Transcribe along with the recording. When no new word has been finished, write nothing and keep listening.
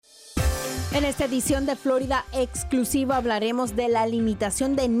En esta edición de Florida Exclusiva hablaremos de la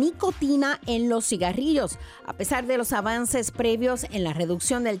limitación de nicotina en los cigarrillos. A pesar de los avances previos en la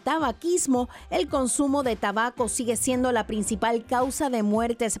reducción del tabaquismo, el consumo de tabaco sigue siendo la principal causa de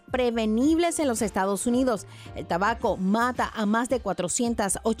muertes prevenibles en los Estados Unidos. El tabaco mata a más de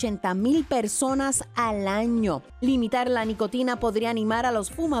 480,000 personas al año. Limitar la nicotina podría animar a los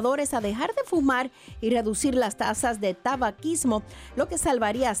fumadores a dejar de fumar y reducir las tasas de tabaquismo, lo que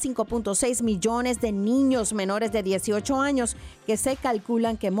salvaría a 5.6 millones de niños menores de 18 años que se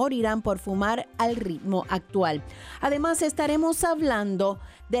calculan que morirán por fumar al ritmo actual. Además, estaremos hablando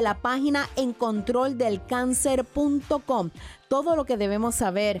de la página encontroldelcáncer.com, todo lo que debemos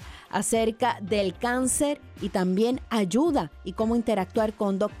saber acerca del cáncer y también ayuda y cómo interactuar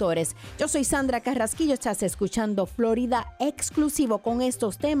con doctores. Yo soy Sandra Carrasquillo, estás escuchando Florida Exclusivo con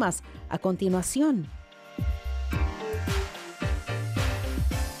estos temas a continuación.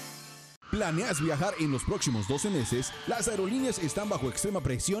 ¿Planeas viajar en los próximos 12 meses? Las aerolíneas están bajo extrema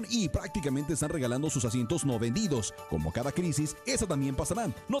presión y prácticamente están regalando sus asientos no vendidos. Como cada crisis, esa también pasará.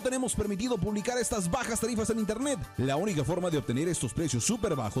 No tenemos permitido publicar estas bajas tarifas en internet. La única forma de obtener estos precios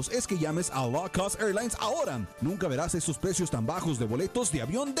súper bajos es que llames a Low Cost Airlines ahora. Nunca verás estos precios tan bajos de boletos de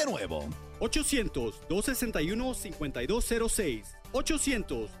avión de nuevo. 800-261-5206.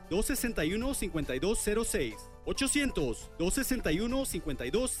 800-261-5206.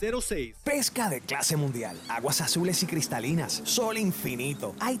 800-261-5206. Pesca de clase mundial, aguas azules y cristalinas, sol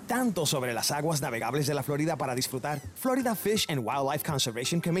infinito. Hay tanto sobre las aguas navegables de la Florida para disfrutar. Florida Fish and Wildlife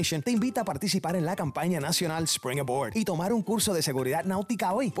Conservation Commission te invita a participar en la campaña nacional Spring Aboard y tomar un curso de seguridad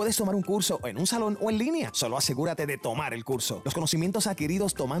náutica hoy. Puedes tomar un curso en un salón o en línea. Solo asegúrate de tomar el curso. Los conocimientos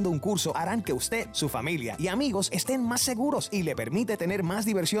adquiridos tomando un curso harán que usted, su familia y amigos estén más seguros y le permite tener más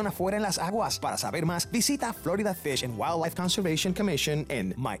diversión afuera en las aguas. Para saber más, visita Florida Fish and Wildlife Conservation Commission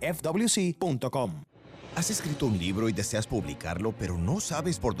en myfwc.com. ¿Has escrito un libro y deseas publicarlo, pero no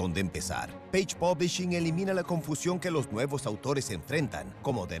sabes por dónde empezar? Page Publishing elimina la confusión que los nuevos autores enfrentan,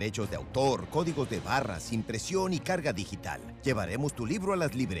 como derechos de autor, códigos de barras, impresión y carga digital. Llevaremos tu libro a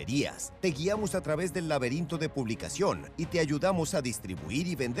las librerías, te guiamos a través del laberinto de publicación y te ayudamos a distribuir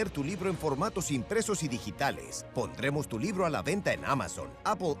y vender tu libro en formatos impresos y digitales. Pondremos tu libro a la venta en Amazon,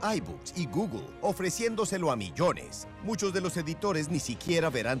 Apple iBooks y Google, ofreciéndoselo a millones. Muchos de los editores ni siquiera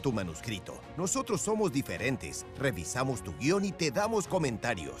verán tu manuscrito. Nosotros somos diferentes, revisamos tu guión y te damos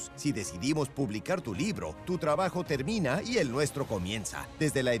comentarios. Si decidimos publicar tu libro, tu trabajo termina y el nuestro comienza.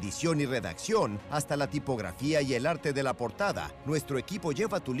 Desde la edición y redacción hasta la tipografía y el arte de la portada, nuestro equipo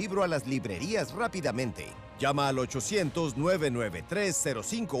lleva tu libro a las librerías rápidamente. Llama al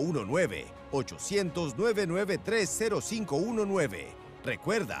 800-993-0519. 800-993-0519.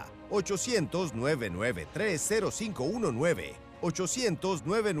 Recuerda, 800-993-0519.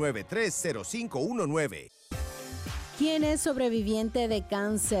 800-993-0519. ¿Quién es sobreviviente de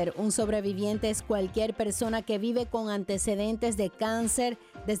cáncer? Un sobreviviente es cualquier persona que vive con antecedentes de cáncer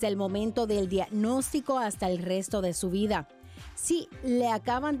desde el momento del diagnóstico hasta el resto de su vida. Si le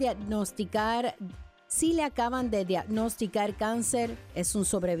acaban de diagnosticar cáncer, es un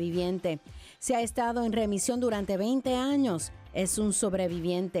sobreviviente. Si ha estado en remisión durante 20 años, es un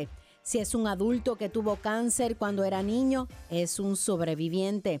sobreviviente. Si es un adulto que tuvo cáncer cuando era niño, es un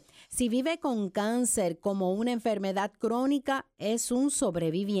sobreviviente. Si vive con cáncer como una enfermedad crónica, es un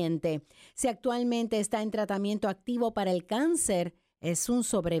sobreviviente. Si actualmente está en tratamiento activo para el cáncer, es un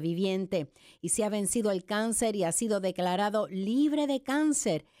sobreviviente. Y si ha vencido el cáncer y ha sido declarado libre de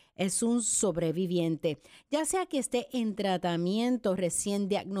cáncer, es un sobreviviente. Ya sea que esté en tratamiento recién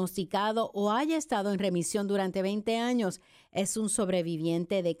diagnosticado o haya estado en remisión durante 20 años, es un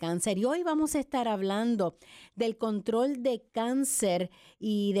sobreviviente de cáncer. Y hoy vamos a estar hablando del control de cáncer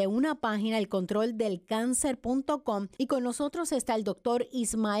y de una página, el controldelcáncer.com. Y con nosotros está el doctor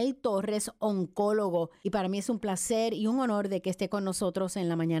Ismael Torres, oncólogo. Y para mí es un placer y un honor de que esté con nosotros en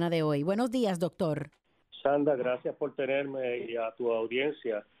la mañana de hoy. Buenos días, doctor. Sandra, gracias por tenerme y a tu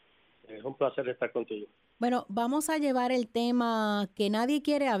audiencia. Es un placer estar contigo. Bueno, vamos a llevar el tema que nadie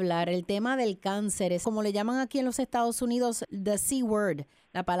quiere hablar, el tema del cáncer. Es como le llaman aquí en los Estados Unidos, the C word,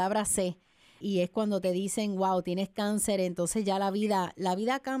 la palabra C. Y es cuando te dicen, wow, tienes cáncer, entonces ya la vida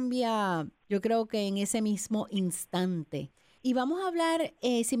cambia, yo creo que en ese mismo instante. Y vamos a hablar,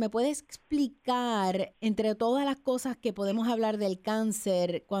 si me puedes explicar, entre todas las cosas que podemos hablar del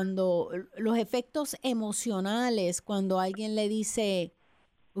cáncer, cuando los efectos emocionales, cuando alguien le dice,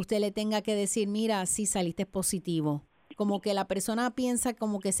 usted le tenga que decir, mira, sí saliste positivo. Como que la persona piensa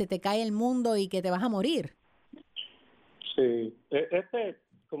como que se te cae el mundo y que te vas a morir. Sí,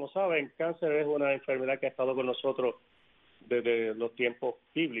 como saben, cáncer es una enfermedad que ha estado con nosotros desde los tiempos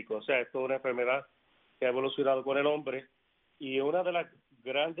bíblicos. O sea, esto es una enfermedad que ha evolucionado con el hombre y es una de las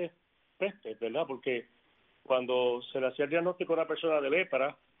grandes pestes, ¿verdad? Porque cuando se le hacía el diagnóstico a una persona de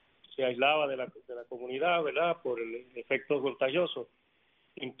lepra, se aislaba de la comunidad, ¿verdad? Por el efecto contagioso.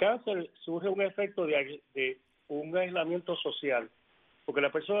 En cáncer surge un efecto de un aislamiento social, porque a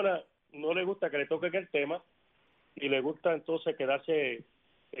la persona no le gusta que le toquen el tema y le gusta entonces quedarse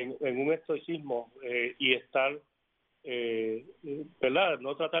en un estoicismo y estar, ¿verdad?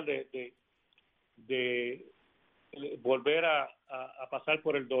 No tratar de volver a pasar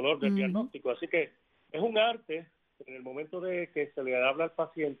por el dolor del diagnóstico. Así que es un arte, en el momento de que se le habla al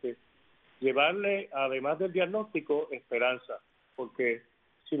paciente, llevarle, además del diagnóstico, esperanza, porque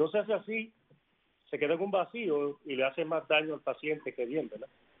si no se hace así, se queda en un vacío y le hace más daño al paciente que bien, ¿verdad?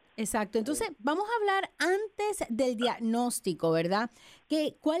 Exacto. Entonces, vamos a hablar antes del diagnóstico, ¿verdad? ¿Qué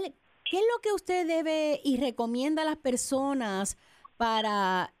es lo que usted debe y recomienda a las personas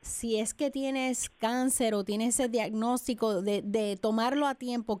para, si es que tienes cáncer o tienes ese diagnóstico, de tomarlo a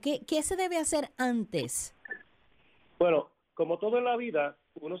tiempo? ¿Qué se debe hacer antes? Bueno, como todo en la vida,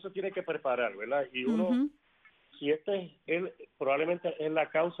 uno se tiene que preparar, ¿verdad? Y uno, si probablemente es la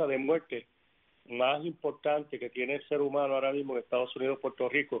causa de muerte más importante que tiene el ser humano ahora mismo en Estados Unidos, Puerto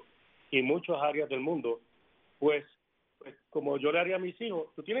Rico y muchas áreas del mundo, pues como yo le haría a mis hijos,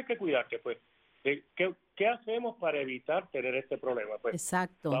 tú tienes que cuidarte, pues. ¿Qué hacemos para evitar tener este problema? Pues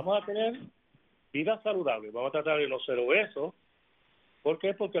exacto. Vamos a tener vida saludable, vamos a tratar de no ser obesos. ¿Por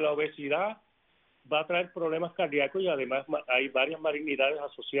qué? Porque la obesidad va a traer problemas cardíacos y además hay varias malignidades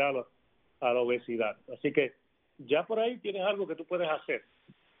asociadas a la obesidad. Así que ya por ahí tienes algo que tú puedes hacer.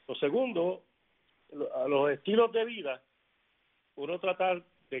 Lo segundo, los estilos de vida, uno tratar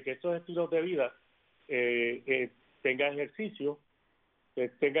de que estos estilos de vida tenga ejercicio, que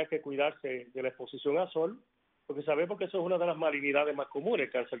tenga que cuidarse de la exposición al sol, porque sabemos que eso es una de las malignidades más comunes,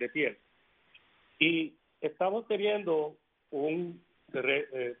 el cáncer de piel. Y estamos teniendo un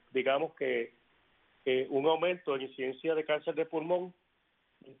aumento en incidencia de cáncer de pulmón.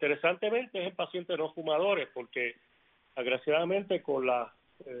 Interesantemente es en pacientes no fumadores, porque agraciadamente con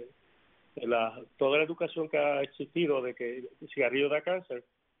toda la educación que ha existido de que el cigarrillo da cáncer,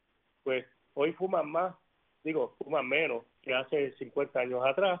 pues hoy fuman menos que hace 50 años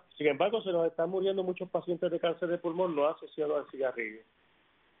atrás. Sin embargo, se nos están muriendo muchos pacientes de cáncer de pulmón no asociados al cigarrillo.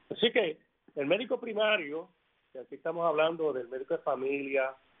 Así que el médico primario, que aquí estamos hablando del médico de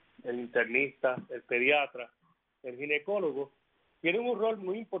familia, el internista, el pediatra, el ginecólogo, tienen un rol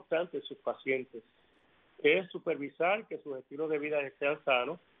muy importante en sus pacientes. Es supervisar que sus estilos de vida sean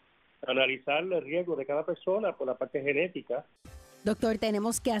sanos, analizar el riesgo de cada persona por la parte genética. Doctor,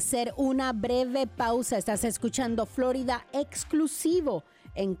 tenemos que hacer una breve pausa. Estás escuchando Florida Exclusivo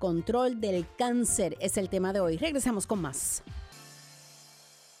en Control del Cáncer. Es el tema de hoy. Regresamos con más.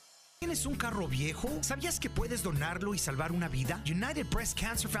 ¿Tienes un carro viejo? ¿Sabías que puedes donarlo y salvar una vida? United Breast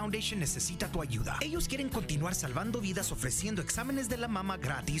Cancer Foundation necesita tu ayuda. Ellos quieren continuar salvando vidas ofreciendo exámenes de la mama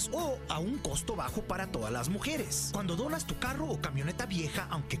gratis o a un costo bajo para todas las mujeres. Cuando donas tu carro o camioneta vieja,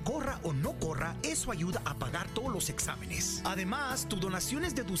 aunque corra o no corra, eso ayuda a pagar todos los exámenes. Además, tu donación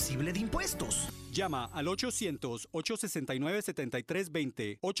es deducible de impuestos. Llama al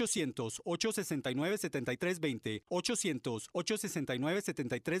 800-869-7320, 800-869-7320,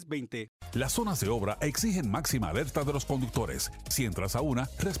 800-869-7320. Las zonas de obra exigen máxima alerta de los conductores. Si entras a una,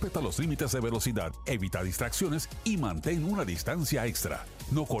 respeta los límites de velocidad, evita distracciones y mantén una distancia extra.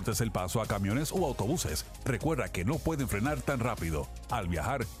 No cortes el paso a camiones o autobuses. Recuerda que no pueden frenar tan rápido. Al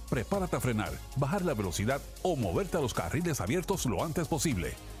viajar, prepárate a frenar, bajar la velocidad o moverte a los carriles abiertos lo antes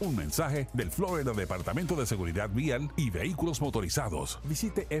posible. Un mensaje del Florida Departamento de Seguridad Vial y Vehículos Motorizados.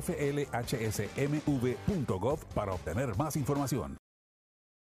 Visite flhsmv.gov para obtener más información.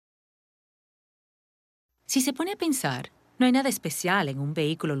 Si se pone a pensar, no hay nada especial en un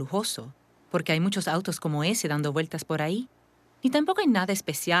vehículo lujoso, porque hay muchos autos como ese dando vueltas por ahí. Ni tampoco hay nada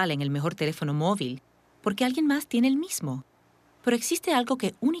especial en el mejor teléfono móvil, porque alguien más tiene el mismo. Pero existe algo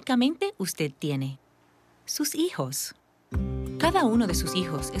que únicamente usted tiene: sus hijos. Cada uno de sus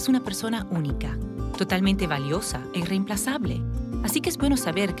hijos es una persona única, totalmente valiosa e irreemplazable. Así que es bueno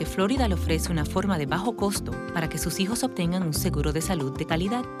saber que Florida le ofrece una forma de bajo costo para que sus hijos obtengan un seguro de salud de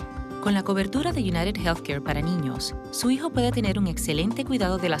calidad. Con la cobertura de United Healthcare para niños, su hijo puede tener un excelente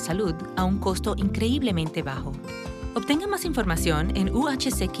cuidado de la salud a un costo increíblemente bajo. Obtenga más información en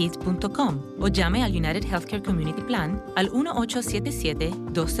uhckids.com o llame al United Healthcare Community Plan al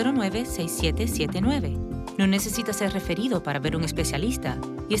 1-877-209-6779. No necesita ser referido para ver un especialista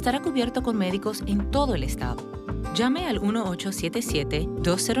y estará cubierto con médicos en todo el estado. Llame al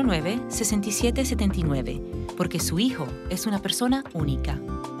 1-877-209-6779 porque su hijo es una persona única.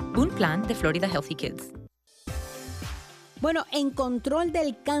 Un plan de Florida Healthy Kids. Bueno, en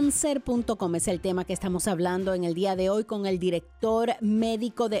controldelcáncer.com es el tema que estamos hablando en el día de hoy con el director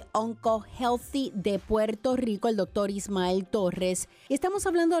médico de OncoHealthy de Puerto Rico, el doctor Ismael Torres. Y estamos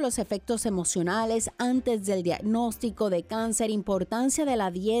hablando de los efectos emocionales antes del diagnóstico de cáncer, importancia de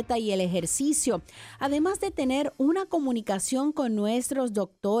la dieta y el ejercicio, además de tener una comunicación con nuestros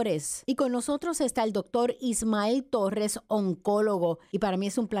doctores. Y con nosotros está el doctor Ismael Torres, oncólogo. Y para mí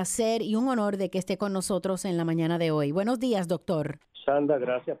es un placer y un honor de que esté con nosotros en la mañana de hoy. Buenos días, doctor. Sandra,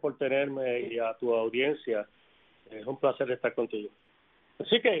 gracias por tenerme y a tu audiencia. Es un placer estar contigo.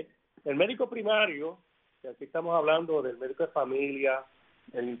 Así que el médico primario, que aquí estamos hablando del médico de familia,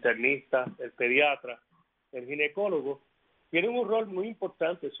 el internista, el pediatra, el ginecólogo, tienen un rol muy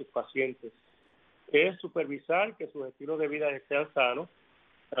importante en sus pacientes, que es supervisar que sus estilos de vida sean sanos,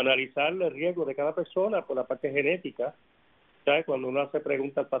 analizar el riesgo de cada persona por la parte genética. ¿Sabes? Cuando uno hace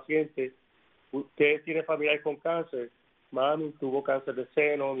pregunta al paciente, ¿usted tiene familiares con cáncer? Mami tuvo cáncer de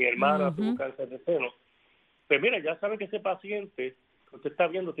seno, mi hermana tuvo cáncer de seno. Pues mira, ya saben que ese paciente que usted está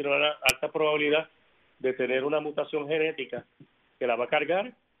viendo tiene una alta probabilidad de tener una mutación genética que la va a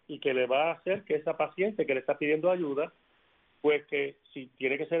cargar y que le va a hacer que esa paciente que le está pidiendo ayuda, pues que si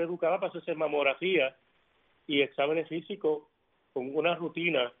tiene que ser educada para hacerse mamografía y exámenes físicos con una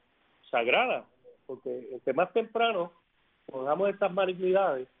rutina sagrada, porque entre más temprano pongamos estas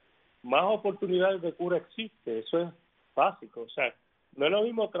malignidades, más oportunidades de cura existe. Eso es básico. O sea, no es lo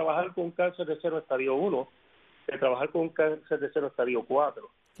mismo trabajar con un cáncer de seno estadio 1 que trabajar con un cáncer de seno estadio 4.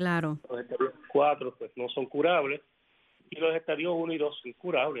 Claro. Los estadios 4 pues no son curables y los estadios 1 y 2 son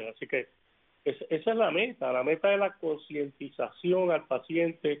curables. Así que esa es la meta. La meta es la concientización al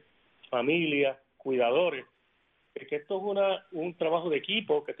paciente, familia, cuidadores. Es que esto es un trabajo de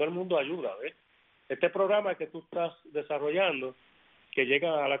equipo que todo el mundo ayuda, ¿ves? Este programa que tú estás desarrollando, que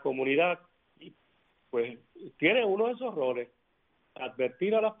llega a la comunidad, pues tiene uno de esos roles,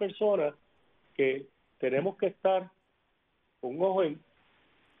 advertir a las personas que tenemos que estar con un ojo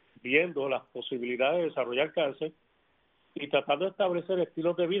viendo las posibilidades de desarrollar cáncer y tratando de establecer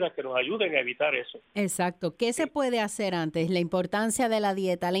estilos de vida que nos ayuden a evitar eso. Exacto. ¿Qué se puede hacer antes? La importancia de la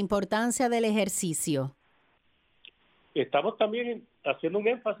dieta, la importancia del ejercicio. Estamos también haciendo un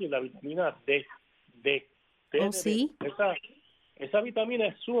énfasis en la vitamina D. ¿Oh, sí? Esa vitamina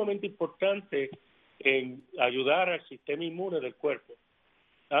es sumamente importante en ayudar al sistema inmune del cuerpo.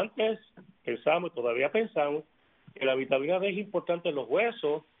 Antes pensamos, todavía pensamos, que la vitamina D es importante en los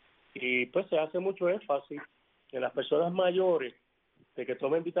huesos y pues se hace mucho énfasis en las personas mayores de que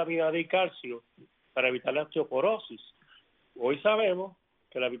tomen vitamina D y calcio para evitar la osteoporosis. Hoy sabemos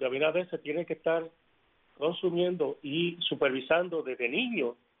que la vitamina D se tiene que estar consumiendo y supervisando desde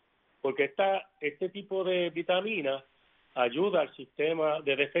niños, porque este tipo de vitamina ayuda al sistema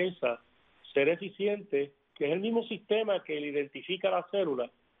de defensa a ser eficiente, que es el mismo sistema que le identifica a las células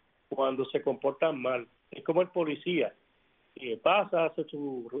cuando se comportan mal. Es como el policía, y pasa, hace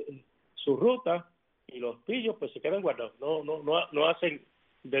su ruta y los pillos pues se quedan guardados, no hacen,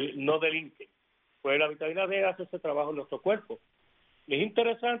 no delinquen. Pues la vitamina D hace ese trabajo en nuestro cuerpo. Y es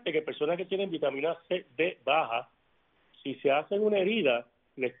interesante que personas que tienen vitamina D baja, si se hacen una herida,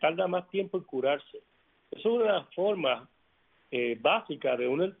 les tarda más tiempo en curarse. Eso es una forma básica de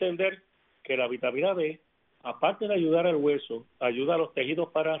uno entender que la vitamina D, aparte de ayudar al hueso, ayuda a los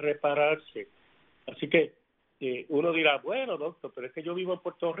tejidos para repararse. Así que uno dirá, bueno, doctor, pero es que yo vivo en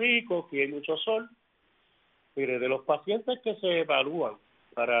Puerto Rico, aquí hay mucho sol. Mire, de los pacientes que se evalúan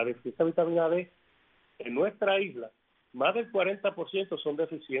para deficiencia de vitamina D en nuestra isla, más del 40% son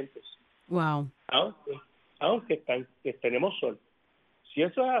deficientes. Wow. Aunque tenemos sol. Si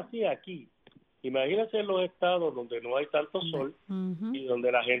eso es así aquí, imagínense en los estados donde no hay tanto sol y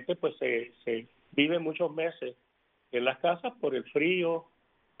donde la gente pues se vive muchos meses en las casas por el frío.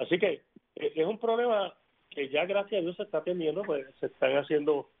 Así que es un problema que ya gracias a Dios se está atendiendo, pues se están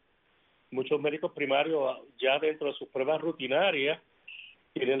haciendo muchos médicos primarios ya dentro de sus pruebas rutinarias,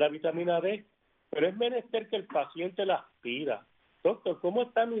 tienen la vitamina D, pero es menester que el paciente la pida. Doctor, ¿cómo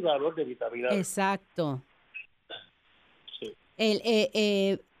está mi valor de vitamina D? Exacto. Sí.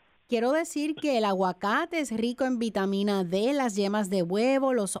 Quiero decir que el aguacate es rico en vitamina D, las yemas de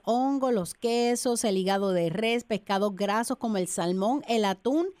huevo, los hongos, los quesos, el hígado de res, pescados grasos como el salmón, el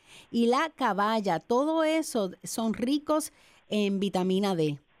atún y la caballa. Todo eso son ricos en vitamina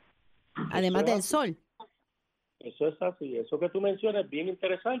D, además del sol. Eso es así. Eso que tú mencionas es bien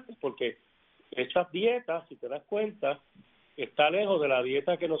interesante porque esas dietas, si te das cuenta, está lejos de la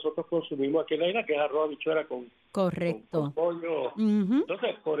dieta que nosotros consumimos aquí en la isla, que es arroz, habichuela Correcto. con pollo. Ujú.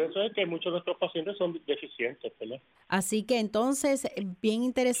 Entonces, por eso es que muchos de nuestros pacientes son deficientes, ¿verdad? Así que entonces, bien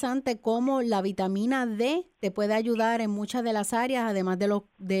interesante cómo la vitamina D te puede ayudar en muchas de las áreas, además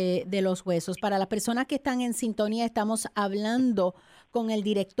de los huesos. Para las personas que están en sintonía, estamos hablando con el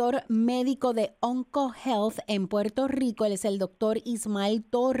director médico de OncoHealth en Puerto Rico. Él es el doctor Ismael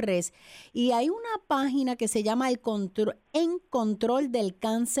Torres. Y hay una página que se llama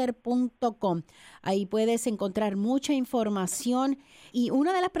encontroldelcáncer.com. Ahí puedes encontrar mucha información. Y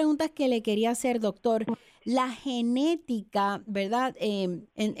una de las preguntas que le quería hacer, doctor, la genética, ¿verdad? En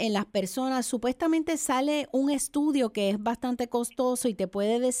las personas, supuestamente sale un estudio que es bastante costoso y te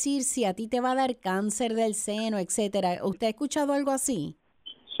puede decir si a ti te va a dar cáncer del seno, etcétera. ¿Usted ha escuchado algo así?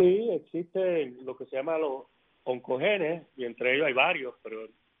 Sí, existe lo que se llama los oncogenes, y entre ellos hay varios, pero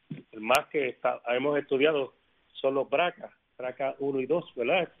el más que hemos estudiado son los BRCA 1 y 2,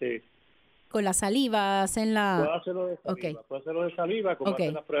 ¿verdad? Con la saliva hacen Puede la... hacerlo de saliva, Okay. puede hacerlo de saliva, como Okay.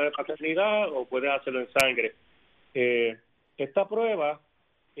 hacen las pruebas de paternidad, o puede hacerlo en sangre. Esta prueba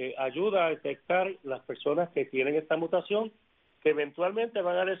ayuda a detectar las personas que tienen esta mutación, que eventualmente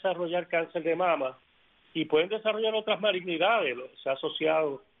van a desarrollar cáncer de mama y pueden desarrollar otras malignidades. Se ha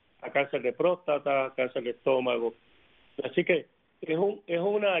asociado a cáncer de próstata, cáncer de estómago. Así que es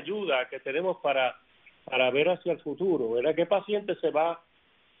una ayuda que tenemos para ver hacia el futuro, ¿verdad? ¿Qué paciente se va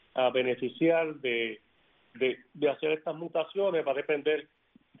a beneficiar de hacer estas mutaciones? Va a depender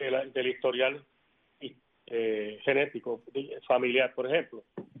del historial genético familiar. Por ejemplo,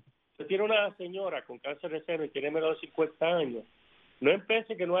 usted tiene una señora con cáncer de seno y tiene menos de 50 años, no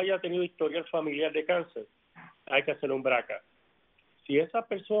empiece que no haya tenido historial familiar de cáncer, hay que hacer un BRCA. Si esa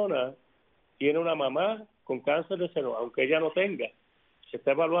persona tiene una mamá con cáncer de seno, aunque ella no tenga, se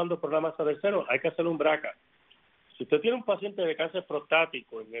está evaluando por la masa del seno, hay que hacer un BRCA. Si usted tiene un paciente de cáncer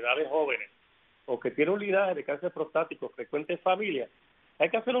prostático en edades jóvenes, o que tiene un linaje de cáncer prostático frecuente en familia, hay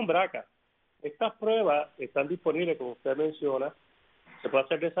que hacer un BRCA. Estas pruebas están disponibles, como usted menciona, se puede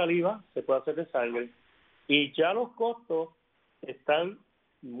hacer de saliva, se puede hacer de sangre, y ya los costos están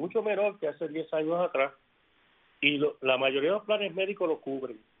mucho menor que hace 10 años atrás, y la mayoría de los planes médicos lo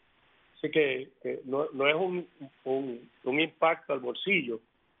cubren. Así que no es un impacto al bolsillo,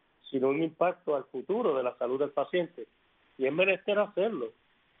 sino un impacto al futuro de la salud del paciente. Y es menester hacerlo.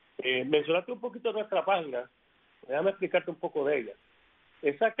 Mencionaste un poquito de nuestra página, déjame explicarte un poco de ella.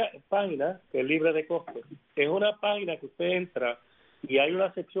 Esa página, que es libre de costo, es una página que usted entra y hay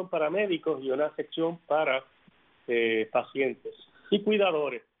una sección para médicos y una sección para pacientes y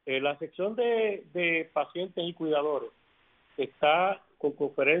cuidadores. La sección de pacientes y cuidadores está con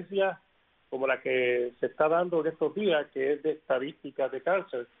conferencias como la que se está dando en estos días, que es de estadísticas de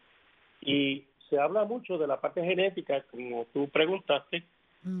cáncer, y se habla mucho de la parte genética, como tú preguntaste,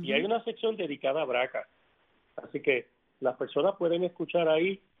 y hay una sección dedicada a BRCA. Así que las personas pueden escuchar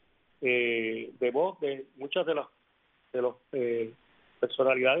ahí de voz de muchas de las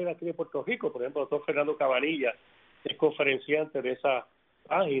personalidades de aquí de Puerto Rico. Por ejemplo, el doctor Fernando Cabanilla es conferenciante de esa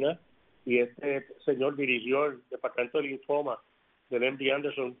página, y este señor dirigió el departamento de linfoma del MD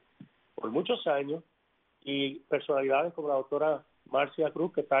Anderson por muchos años, y personalidades como la doctora Marcia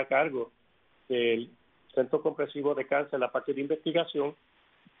Cruz, que está a cargo del Centro Comprensivo de Cáncer, la parte de investigación,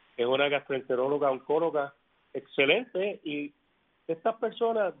 es una gastroenteróloga, oncóloga excelente, y estas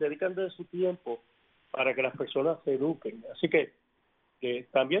personas dedican de su tiempo para que las personas se eduquen. Así que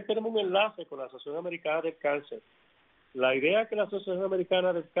también tenemos un enlace con la Asociación Americana del Cáncer. La idea que la Asociación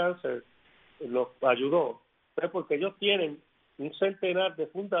Americana del Cáncer nos ayudó fue porque ellos tienen un centenar de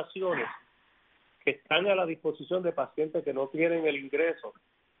fundaciones que están a la disposición de pacientes que no tienen el ingreso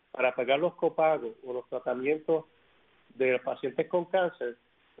para pagar los copagos o los tratamientos de pacientes con cáncer.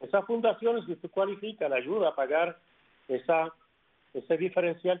 Esas fundaciones, si usted cualifica, le ayuda a pagar ese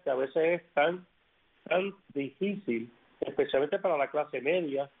diferencial que a veces es tan difícil, especialmente para la clase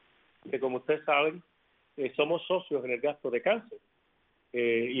media, que como ustedes saben, somos socios en el gasto de cáncer.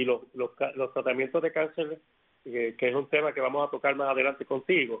 Y los tratamientos de cáncer, que es un tema que vamos a tocar más adelante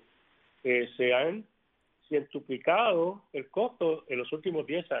contigo, se han cientuplicado el costo en los últimos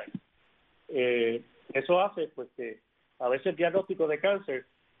 10 años. Eso hace pues que a veces el diagnóstico de cáncer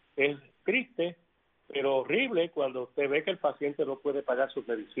es triste, pero horrible cuando usted ve que el paciente no puede pagar sus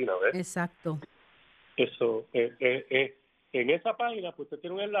medicinas, ¿ves? Exacto. Eso, en esa página pues usted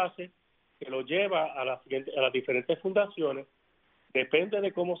tiene un enlace que lo lleva a las diferentes fundaciones. Depende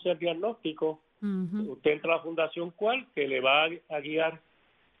de cómo sea el diagnóstico, usted entra a la fundación cual que le va a guiar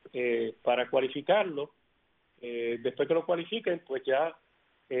para cualificarlo. Después que lo cualifiquen, pues ya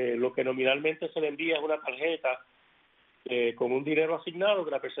lo que nominalmente se le envía es una tarjeta con un dinero asignado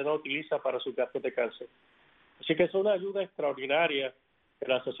que la persona utiliza para sus gastos de cáncer. Así que es una ayuda extraordinaria que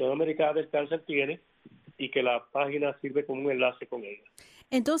la Asociación Americana del Cáncer tiene y que la página sirve como un enlace con ella.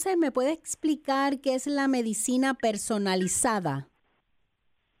 Entonces, ¿me puede explicar qué es la medicina personalizada?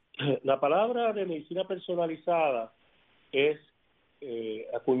 La palabra de medicina personalizada es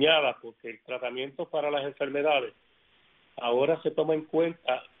acuñada porque el tratamiento para las enfermedades ahora se toma en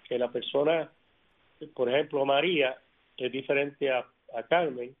cuenta que la persona, por ejemplo, María es diferente a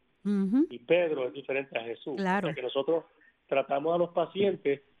Carmen y Pedro es diferente a Jesús. Claro. O sea que nosotros tratamos a los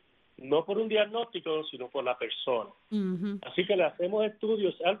pacientes no por un diagnóstico, sino por la persona. Así que le hacemos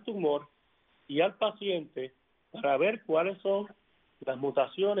estudios al tumor y al paciente para ver cuáles son las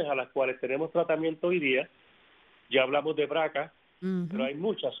mutaciones a las cuales tenemos tratamiento hoy día. Ya hablamos de BRCA, pero hay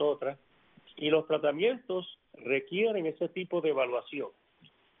muchas otras. Y los tratamientos requieren ese tipo de evaluación.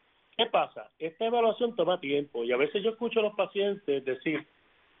 ¿Qué pasa? Esta evaluación toma tiempo y a veces yo escucho a los pacientes decir,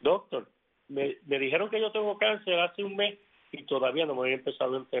 doctor, me dijeron que yo tengo cáncer hace un mes y todavía no me había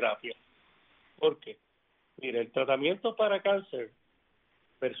empezado en terapia. ¿Por qué? Mire, el tratamiento para cáncer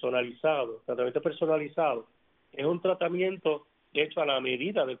personalizado, es un tratamiento hecho a la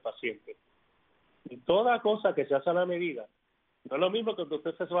medida del paciente. Y toda cosa que se hace a la medida, no es lo mismo que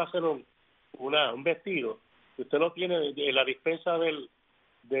usted se va a hacer un vestido, que usted lo tiene en la dispensa de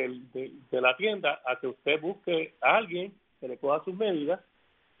la tienda, a que usted busque a alguien que le coja sus medidas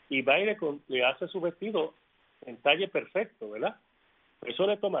y va y le hace su vestido en talle perfecto, ¿verdad? Eso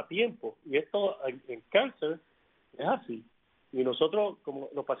le toma tiempo y esto en cáncer es así. Y nosotros, como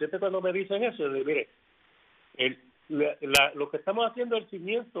los pacientes cuando me dicen eso, yo digo, mire, lo que estamos haciendo es el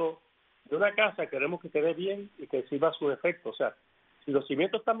cimiento de una casa, queremos que quede bien y que sirva a su efecto. O sea, si los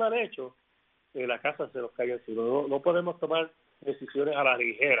cimientos están mal hechos, la casa se nos cae encima. No podemos tomar decisiones a la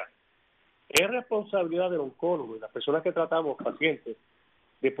ligera. Es responsabilidad del oncólogo y las personas que tratamos pacientes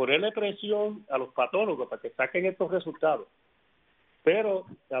de ponerle presión a los patólogos para que saquen estos resultados. Pero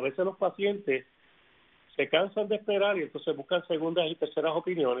a veces los pacientes se cansan de esperar y entonces buscan segundas y terceras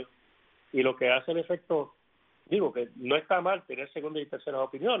opiniones y lo que hace el efecto, digo que no está mal tener segundas y terceras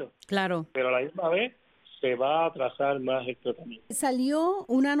opiniones, Claro. pero a la misma vez se va a atrasar más el tratamiento. Salió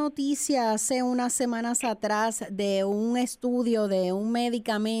una noticia hace unas semanas atrás de un estudio de un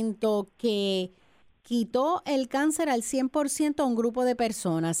medicamento que quitó el cáncer al 100% a un grupo de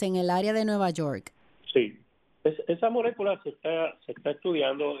personas en el área de Nueva York. Sí, esa molécula se está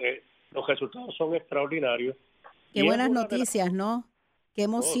estudiando, los resultados son extraordinarios. Qué buenas noticias, ¿no? Qué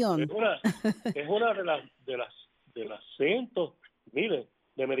emoción. Es una de las cientos, miles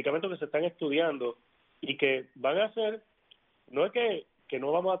de medicamentos que se están estudiando y que van a ser, no es que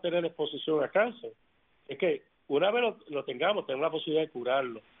no vamos a tener exposición a cáncer, es que una vez lo tengamos, tenemos la posibilidad de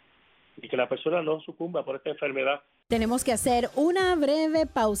curarlo y que la persona no sucumba por esta enfermedad. Tenemos que hacer una breve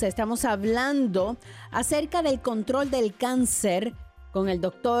pausa. Estamos hablando acerca del control del cáncer con el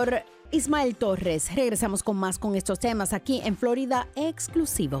doctor Ismael Torres. Regresamos con más con estos temas aquí en Florida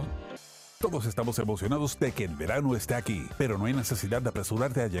Exclusivo. Todos estamos emocionados de que el verano esté aquí, pero no hay necesidad de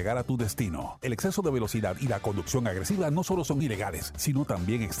apresurarte a llegar a tu destino. El exceso de velocidad y la conducción agresiva no solo son ilegales, sino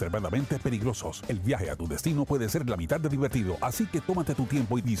también extremadamente peligrosos. El viaje a tu destino puede ser la mitad de divertido, así que tómate tu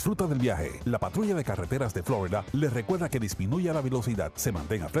tiempo y disfruta del viaje. La Patrulla de Carreteras de Florida les recuerda que disminuya la velocidad, se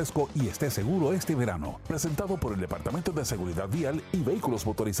mantenga fresco y esté seguro este verano. Presentado por el Departamento de Seguridad Vial y Vehículos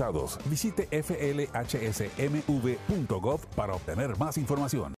Motorizados. Visite flhsmv.gov para obtener más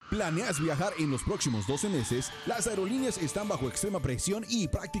información. ¿Planeas viajar en los próximos 12 meses? Las aerolíneas están bajo extrema presión y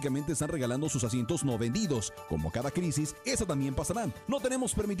prácticamente están regalando sus asientos no vendidos. Como cada crisis, esa también pasará. No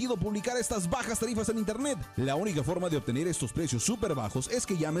tenemos permitido publicar estas bajas tarifas en internet. La única forma de obtener estos precios súper bajos es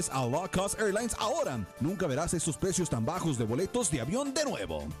que llames a Low Cost Airlines ahora. Nunca verás estos precios tan bajos de boletos de avión de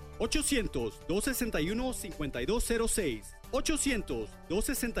nuevo. 800-261-5206.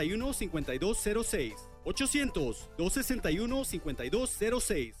 800-261-5206.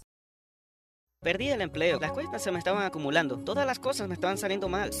 800-261-5206. Perdí el empleo, las cuentas se me estaban acumulando, todas las cosas me estaban saliendo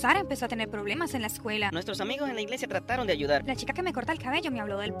mal. Sara empezó a tener problemas en la escuela. Nuestros amigos en la iglesia trataron de ayudar. La chica que me corta el cabello me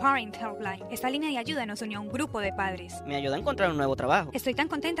habló del Parent Helpline. Esta línea de ayuda nos unió a un grupo de padres. Me ayudó a encontrar un nuevo trabajo. Estoy tan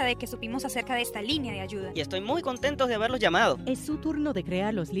contenta de que supimos acerca de esta línea de ayuda. Y estoy muy contento de haberlos llamado. Es su turno de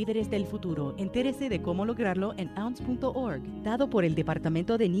crear los líderes del futuro. Entérese de cómo lograrlo en ounce.org, dado por el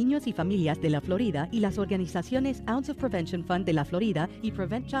Departamento de Niños y Familias de la Florida y las organizaciones Ounce of Prevention Fund de la Florida y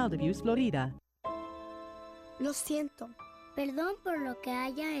Prevent Child Abuse Florida. Lo siento. Perdón por lo que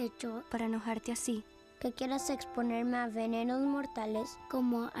haya hecho para enojarte así. Que quieras exponerme a venenos mortales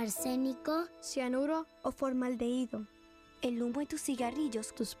como arsénico, cianuro o formaldehído. El humo de tus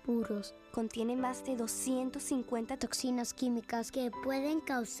cigarrillos, tus puros, contiene más de 250 toxinas químicas que pueden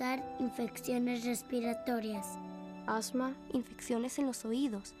causar infecciones respiratorias, asma, infecciones en los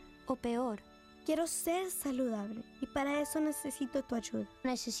oídos o peor. Quiero ser saludable y para eso necesito tu ayuda.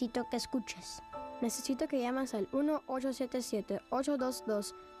 Necesito que escuches. Necesito que llames al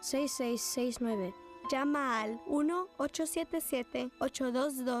 1-877-822-6669. Llama al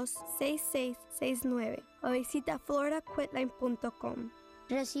 1-877-822-6669 o visita floridaquitline.com.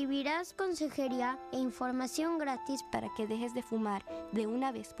 Recibirás consejería e información gratis para que dejes de fumar de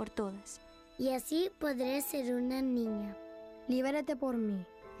una vez por todas. Y así podré ser una niña. Libérate por mí.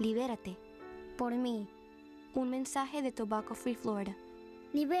 Libérate. Por mí. Un mensaje de Tobacco Free Florida.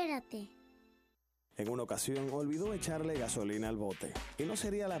 Libérate. En una ocasión olvidó echarle gasolina al bote. Y no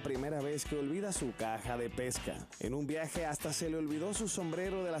sería la primera vez que olvida su caja de pesca. En un viaje hasta se le olvidó su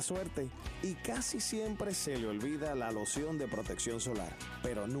sombrero de la suerte. Y casi siempre se le olvida la loción de protección solar.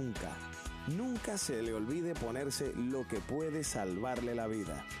 Pero nunca se le olvide ponerse lo que puede salvarle la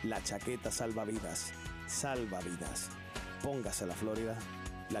vida. La chaqueta salvavidas. Salvavidas. Póngasela, Florida.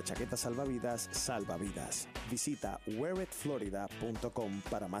 La chaqueta salvavidas salva vidas. Visita wearitflorida.com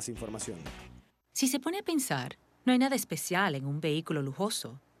para más información. Si se pone a pensar, no hay nada especial en un vehículo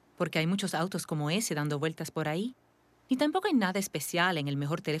lujoso, porque hay muchos autos como ese dando vueltas por ahí. Ni tampoco hay nada especial en el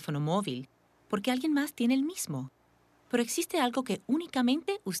mejor teléfono móvil, porque alguien más tiene el mismo. Pero existe algo que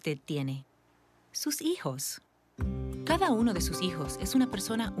únicamente usted tiene: sus hijos. Cada uno de sus hijos es una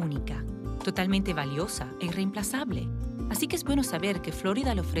persona única, totalmente valiosa e irreemplazable. Así que es bueno saber que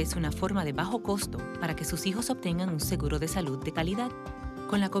Florida le ofrece una forma de bajo costo para que sus hijos obtengan un seguro de salud de calidad.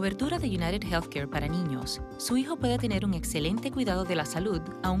 Con la cobertura de United Healthcare para niños, su hijo puede tener un excelente cuidado de la salud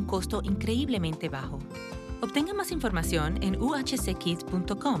a un costo increíblemente bajo. Obtenga más información en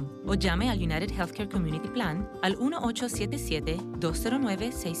uhckids.com o llame al United Healthcare Community Plan al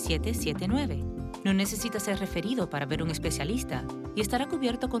 1-877-209-6779. No necesita ser referido para ver un especialista y estará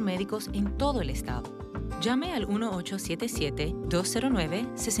cubierto con médicos en todo el estado. Llame al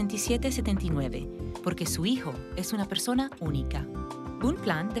 1-877-209-6779 porque su hijo es una persona única. Un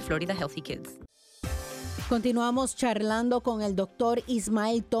plan de Florida Healthy Kids. Continuamos charlando con el doctor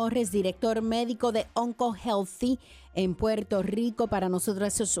Ismael Torres, director médico de OncoHealthy en Puerto Rico. Para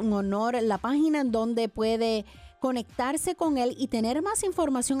nosotros es un honor. La página en donde puede conectarse con él y tener más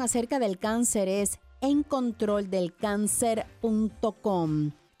información acerca del cáncer es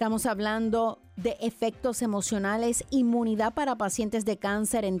encontroldelcáncer.com. Estamos hablando de efectos emocionales, inmunidad para pacientes de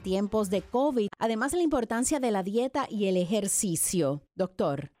cáncer en tiempos de COVID, además de la importancia de la dieta y el ejercicio.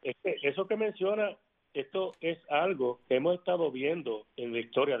 Doctor. Eso que menciona, esto es algo que hemos estado viendo en la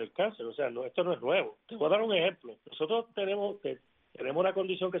historia del cáncer, o sea, esto no es nuevo. Te voy a dar un ejemplo. Nosotros tenemos una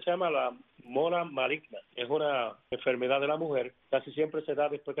condición que se llama la mola maligna. Es una enfermedad de la mujer. Casi siempre se da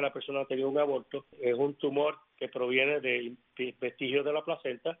después que la persona ha tenido un aborto. Es un tumor que proviene de vestigios de la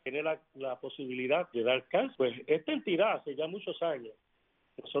placenta. Tiene la posibilidad de dar cáncer. Pues esta entidad hace ya muchos años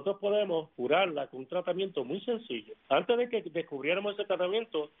nosotros podemos curarla con un tratamiento muy sencillo. Antes de que descubriéramos ese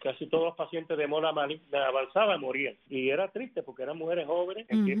tratamiento, casi todos los pacientes de mola maligna avanzada morían. Y era triste porque eran mujeres jóvenes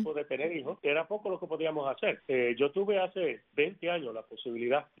en tiempo de tener hijos. Era poco lo que podíamos hacer. Yo tuve hace 20 años la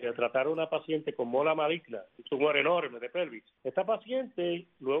posibilidad de tratar a una paciente con mola maligna, un tumor enorme de pelvis. Esta paciente,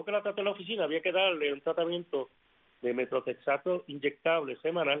 luego que la traté en la oficina, había que darle un tratamiento de metotrexato inyectable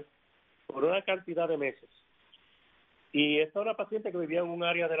semanal por una cantidad de meses. Y esta era una paciente que vivía en un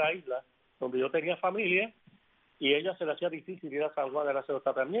área de la isla donde yo tenía familia y ella se le hacía difícil ir a San Juan a hacer los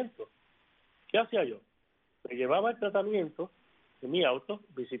tratamientos. ¿Qué hacía yo? Me llevaba el tratamiento en mi auto,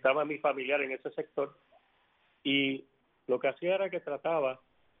 visitaba a mi familiar en ese sector y lo que hacía era que trataba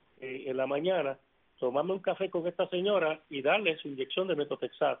en la mañana tomarme un café con esta señora y darle su inyección de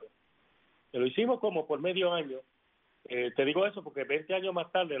metotrexato. Lo hicimos como por medio año. Te digo eso porque 20 años más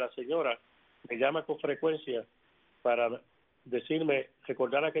tarde la señora me llama con frecuencia para decirme,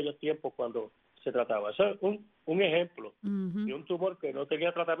 recordar aquellos tiempos cuando se trataba. Eso es un ejemplo de un tumor que no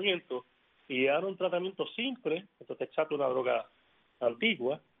tenía tratamiento y era un tratamiento simple, metotrexato, una droga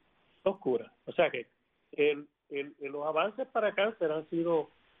antigua, oscura. O sea que los avances para cáncer han sido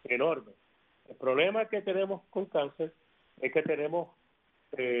enormes. El problema que tenemos con cáncer es que tenemos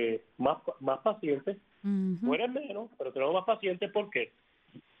más pacientes, mueren menos, pero tenemos más pacientes. ¿Por qué?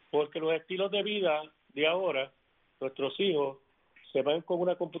 Porque los estilos de vida de ahora, nuestros hijos se van con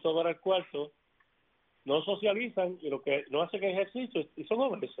una computadora al cuarto, no socializan y lo que no hacen ejercicio y son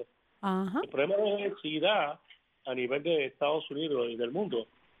obesos. El problema de obesidad a nivel de Estados Unidos y del mundo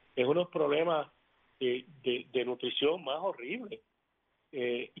es unos problemas de nutrición más horribles.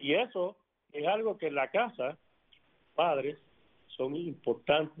 Y eso es algo que en la casa padres son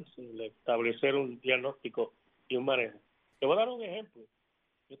importantes en establecer un diagnóstico y un manejo. Te voy a dar un ejemplo.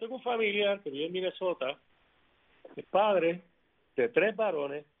 Yo tengo un familiar que vive en Minnesota, es padre de 3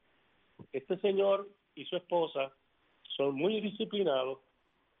 varones. Este señor y su esposa son muy disciplinados.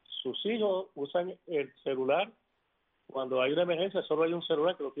 Sus hijos usan el celular. Cuando hay una emergencia, solo hay un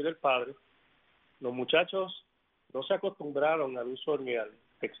celular que lo tiene el padre. Los muchachos no se acostumbraron al uso ni al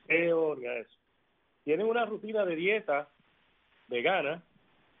texteo ni a eso. Tienen una rutina de dieta vegana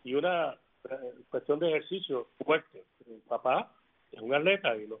y una cuestión de ejercicio fuerte. El papá es un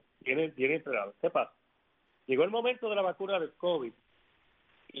atleta y lo tiene bien entrenado. ¿Qué pasa? Llegó el momento de la vacuna del COVID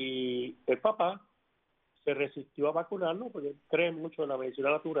y el papá se resistió a vacunarlo porque cree mucho en la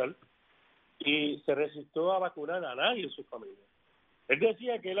medicina natural y se resistió a vacunar a nadie en su familia. Él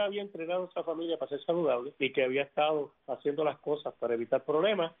decía que él había entrenado a esa familia para ser saludable y que había estado haciendo las cosas para evitar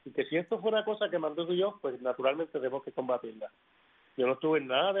problemas y que si esto fue una cosa que mandó yo, pues naturalmente tenemos que combatirla. Yo no estuve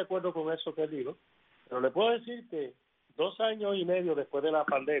nada de acuerdo con eso que él dijo, pero le puedo decir que 2 años y medio después de la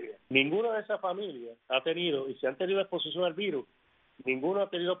pandemia, ninguna de esas familias ha tenido, y si han tenido exposición al virus, ninguno ha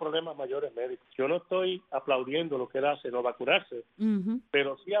tenido problemas mayores médicos. Yo no estoy aplaudiendo lo que él hace, no vacunarse,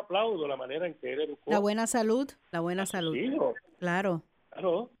 pero sí aplaudo la manera en que él educó. La buena salud. Hijos. Claro.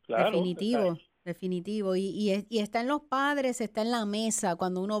 Claro. Definitivo. Y está en los padres, está en la mesa,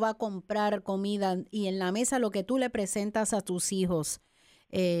 cuando uno va a comprar comida y en la mesa lo que tú le presentas a tus hijos.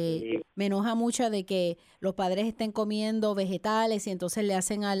 Me enoja mucho de que los padres estén comiendo vegetales y entonces le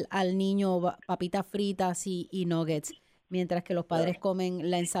hacen al niño papitas fritas y nuggets, mientras que los padres comen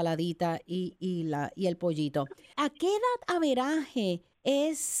la ensaladita y el pollito. ¿A qué edad averaje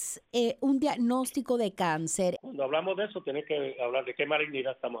es un diagnóstico de cáncer? Cuando hablamos de eso, tienes que hablar de qué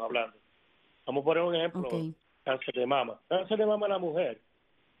malignidad estamos hablando. Vamos a poner un ejemplo, cáncer de mama. Cáncer de mama en la mujer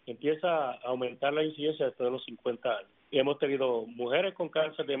empieza a aumentar la incidencia después de los 50 años. Y hemos tenido mujeres con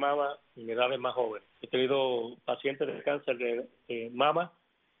cáncer de mama en edades más jóvenes. He tenido pacientes de cáncer de mama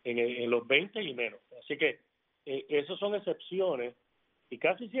en los 20 y menos. Así que esos son excepciones y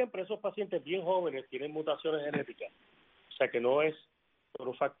casi siempre esos pacientes bien jóvenes tienen mutaciones genéticas. O sea que no es por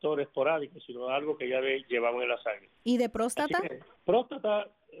un factor esporádico, sino algo que ya llevamos en la sangre. ¿Y de próstata? Próstata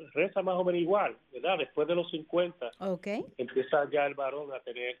reza más o menos igual, ¿verdad? Después de los 50 empieza ya el varón a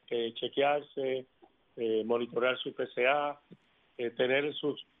tener que chequearse, monitorear su PSA, tener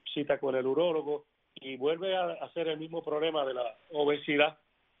su cita con el urólogo y vuelve a hacer el mismo problema de la obesidad,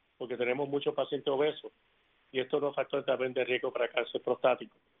 porque tenemos muchos pacientes obesos y estos dos factores también de riesgo para cáncer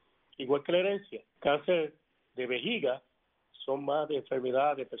prostático. Igual que la herencia, cáncer de vejiga son más de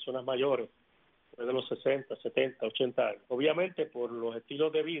enfermedad de personas mayores, de los 60, 70, 80 años. Obviamente, por los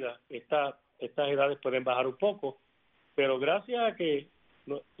estilos de vida, estas edades pueden bajar un poco, pero gracias a que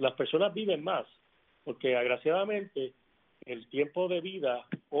las personas viven más, porque agraciadamente el tiempo de vida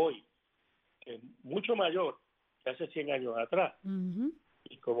hoy es mucho mayor que hace 100 años atrás.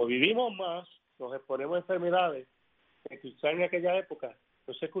 Y como vivimos más, nos exponemos a enfermedades que quizá en aquella época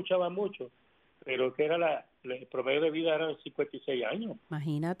no se escuchaba mucho, pero que era el promedio de vida eran 56 años.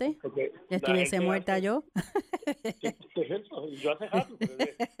 Imagínate, ya estuviese muerta yo. Yo hace rato.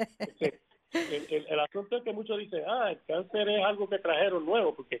 El asunto es que muchos dicen, el cáncer es algo que trajeron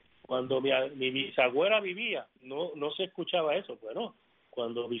nuevo, porque cuando mi bisabuela vivía, no se escuchaba eso. Bueno,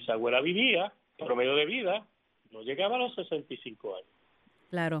 cuando bisabuela vivía, el promedio de vida no llegaba a los 65 años.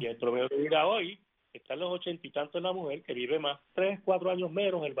 Claro. Y el promedio de vida hoy está en los 80 y tantos en la mujer, que vive más, 3, 4 años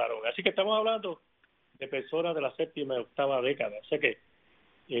menos el varón. Así que estamos hablando de personas de la 7ª y 8ª década. O sea que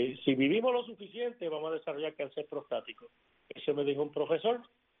si vivimos lo suficiente, vamos a desarrollar cáncer prostático. Eso me dijo un profesor.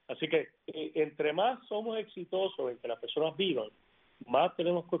 Así que entre más somos exitosos en que las personas vivan, más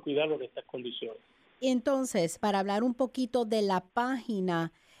tenemos que cuidarnos de estas condiciones. Y entonces, para hablar un poquito de la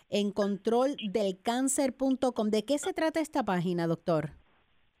página en controldelcáncer.com, ¿de qué se trata esta página, doctor?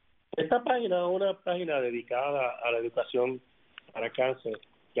 Esta página es una página dedicada a la educación para cáncer,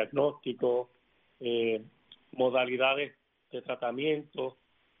 diagnóstico, modalidades de tratamiento,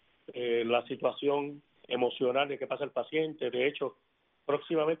 la situación emocional de que pasa el paciente. De hecho,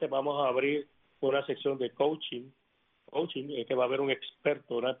 próximamente vamos a abrir una sección de coaching, que va a haber un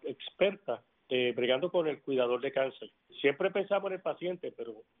experto, una experta, bregando con el cuidador de cáncer. Siempre pensamos en el paciente,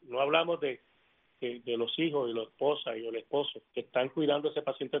 pero no hablamos de los hijos y la esposa y el esposo que están cuidando a ese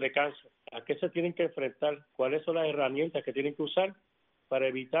paciente de cáncer. ¿A qué se tienen que enfrentar? ¿Cuáles son las herramientas que tienen que usar para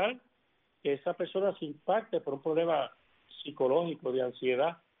evitar que esa persona se impacte por un problema psicológico de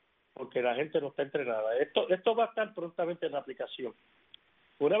ansiedad? Porque la gente no está entrenada. Esto va a estar prontamente en la aplicación.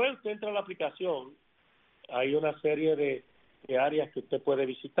 Una vez usted entra a la aplicación, hay una serie de áreas que usted puede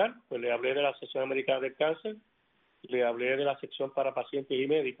visitar. Pues le hablé de la Asociación Americana del Cáncer. le hablé de la sección para pacientes y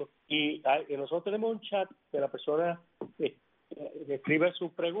médicos, y nosotros tenemos un chat que la persona escribe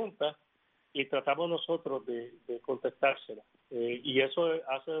sus preguntas y tratamos nosotros de contestárselas, y eso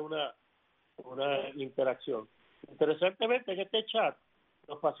hace una interacción. Interesantemente, en este chat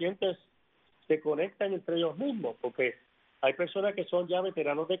los pacientes se conectan entre ellos mismos, porque hay personas que son ya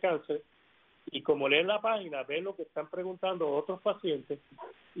veteranos de cáncer y como leen la página, ven lo que están preguntando otros pacientes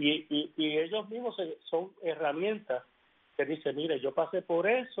y ellos mismos son herramientas que dicen, mire, yo pasé por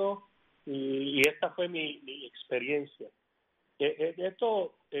eso y esta fue mi experiencia.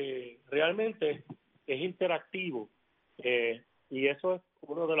 Esto realmente es interactivo, y eso es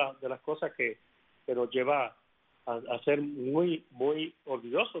una de las cosas que nos lleva a ser muy, muy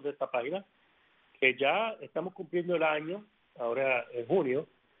orgullosos de esta página, que ya estamos cumpliendo el año, ahora en junio,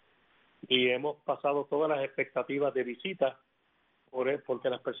 y hemos pasado todas las expectativas de visitas porque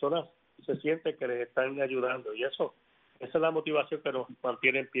las personas se sienten que les están ayudando, y esa es la motivación que nos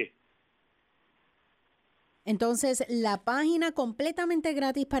mantiene en pie. Entonces, la página completamente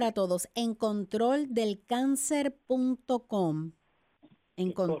gratis para todos, encontroldelcáncer.com.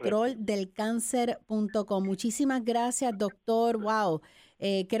 Encontroldelcáncer.com. Muchísimas gracias, doctor. Wow.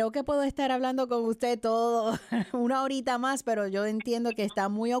 Creo que puedo estar hablando con usted todo una horita más, pero yo entiendo que está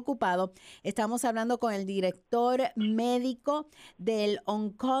muy ocupado. Estamos hablando con el director médico del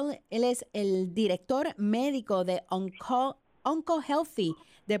OnCall. Él es el director médico de OncoHealthy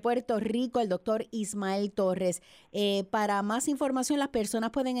de Puerto Rico, el doctor Ismael Torres. Para más información, las personas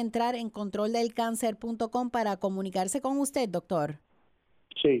pueden entrar en controldelcáncer.com para comunicarse con usted, doctor.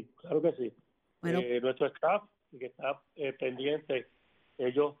 Sí, claro que sí. Bueno. Nuestro staff, que está pendiente,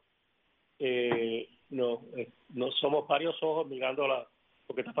 ellos no somos varios ojos mirando lo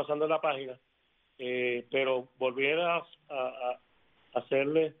que está pasando en la página, pero volver a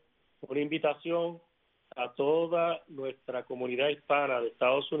hacerle una invitación a toda nuestra comunidad hispana de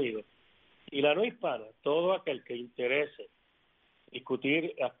Estados Unidos y la no hispana, todo aquel que interese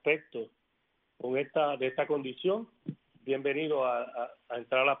discutir aspectos de esta condición, bienvenido a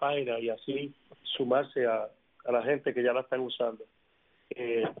entrar a la página y así sumarse a la gente que ya la están usando.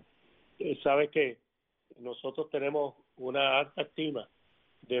 Sabe que nosotros tenemos una alta estima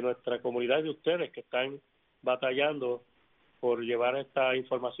de nuestra comunidad y de ustedes que están batallando por llevar esta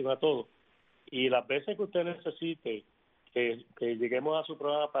información a todos. Y las veces que usted necesite que lleguemos a su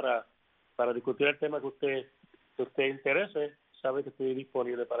programa para discutir el tema que usted interese, sabe que estoy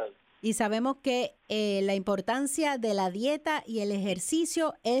disponible para ello. Y sabemos que la importancia de la dieta y el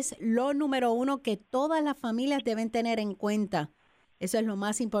ejercicio es lo número uno que todas las familias deben tener en cuenta. Eso es lo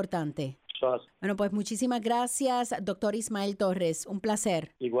más importante. Bueno, pues muchísimas gracias, doctor Ismael Torres. Un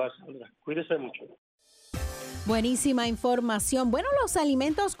placer. Igual, Sandra. Cuídese mucho. Buenísima información. Bueno, los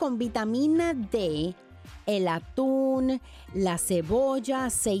alimentos con vitamina D, el atún, la cebolla,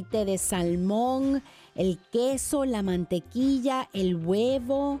 aceite de salmón, el queso, la mantequilla, el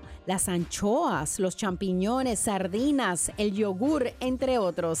huevo, las anchoas, los champiñones, sardinas, el yogur, entre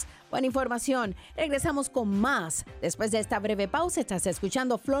otros. Buena información. Regresamos con más. Después de esta breve pausa, estás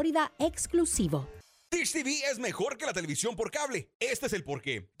escuchando Florida Exclusivo. Dish TV es mejor que la televisión por cable. Este es el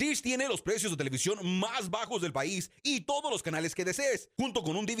porqué. Dish tiene los precios de televisión más bajos del país y todos los canales que desees, junto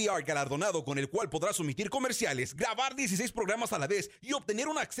con un DVR galardonado con el cual podrás omitir comerciales, grabar 16 programas a la vez y obtener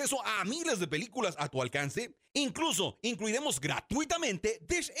un acceso a miles de películas a tu alcance. Incluso incluiremos gratuitamente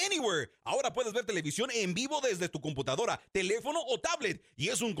Dish Anywhere. Ahora puedes ver televisión en vivo desde tu computadora, teléfono o tablet, y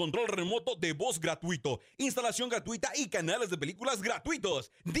es un control remoto de voz gratuito, instalación gratuita y canales de películas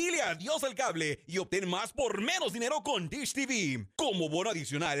gratuitos. Dile adiós al cable y obtén más por menos dinero con Dish TV. Como bono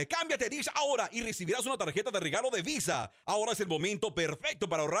adicional, cámbiate a Dish ahora y recibirás una tarjeta de regalo de Visa. Ahora es el momento perfecto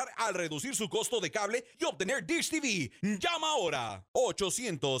para ahorrar al reducir su costo de cable y obtener Dish TV. Llama ahora.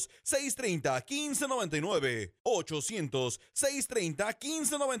 800-630-1599.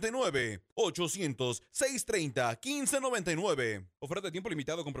 800-630-1599. 800-630-1599. Oferta de tiempo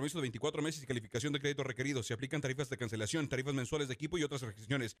limitado, compromiso de 24 meses y calificación de crédito requerido. Se aplican tarifas de cancelación, tarifas mensuales de equipo y otras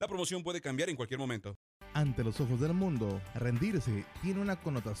restricciones. La promoción puede cambiar en cualquier momento. Ante los ojos del mundo, rendirse tiene una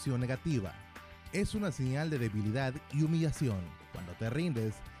connotación negativa. Es una señal de debilidad y humillación. Cuando te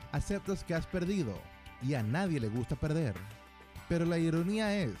rindes, aceptas que has perdido y a nadie le gusta perder. Pero la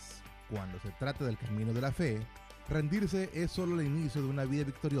ironía es, cuando se trata del camino de la fe, rendirse es solo el inicio de una vida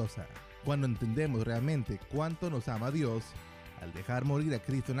victoriosa. Cuando entendemos realmente cuánto nos ama Dios, al dejar morir a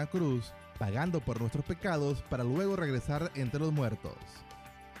Cristo en la cruz, pagando por nuestros pecados para luego regresar entre los muertos.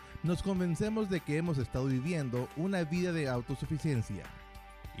 Nos convencemos de que hemos estado viviendo una vida de autosuficiencia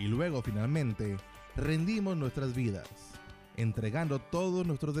y luego finalmente rendimos nuestras vidas, entregando todos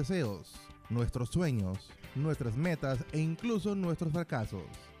nuestros deseos, nuestros sueños, nuestras metas e incluso nuestros fracasos.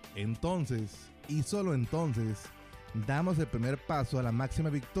 Entonces, y solo entonces, damos el primer paso a la máxima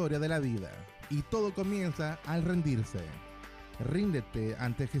victoria de la vida. Y todo comienza al rendirse. Ríndete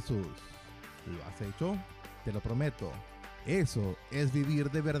ante Jesús. ¿Lo has hecho? Te lo prometo. Eso es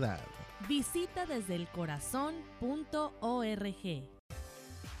vivir de verdad. Visita desdelcorazon.org.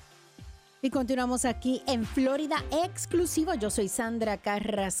 Y continuamos aquí en Florida Exclusivo. Yo soy Sandra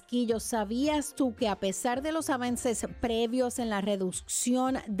Carrasquillo. ¿Sabías tú que a pesar de los avances previos en la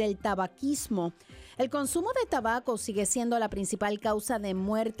reducción del tabaquismo, el consumo de tabaco sigue siendo la principal causa de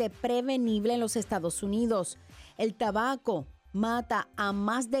muerte prevenible en los Estados Unidos? El tabaco mata a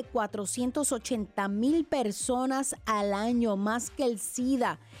más de 480,000 personas al año, más que el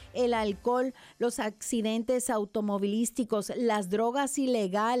SIDA, el alcohol, los accidentes automovilísticos, las drogas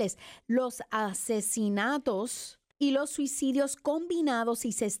ilegales, los asesinatos y los suicidios combinados,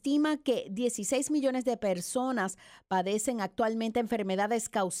 y se estima que 16 millones de personas padecen actualmente enfermedades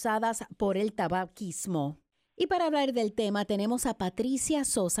causadas por el tabaquismo. Y para hablar del tema tenemos a Patricia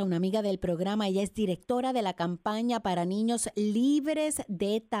Sosa, una amiga del programa. Ella es directora de la campaña para niños libres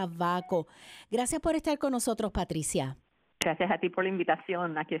de tabaco. Gracias por estar con nosotros, Patricia. Gracias a ti por la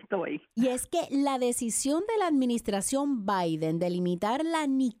invitación, aquí estoy. Y es que la decisión de la administración Biden de limitar la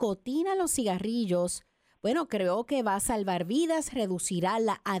nicotina a los cigarrillos, bueno, creo que va a salvar vidas, reducirá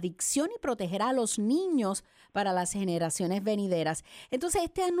la adicción y protegerá a los niños para las generaciones venideras. Entonces,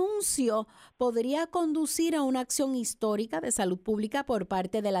 este anuncio podría conducir a una acción histórica de salud pública por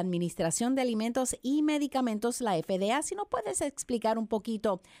parte de la Administración de Alimentos y Medicamentos, la FDA. Si nos puedes explicar un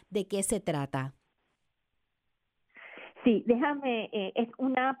poquito de qué se trata. Sí, es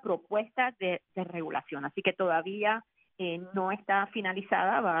una propuesta de regulación, así que todavía no está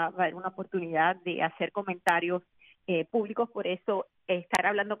finalizada, va a haber una oportunidad de hacer comentarios públicos, por eso estar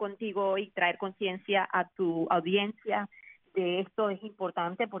hablando contigo y traer conciencia a tu audiencia de esto es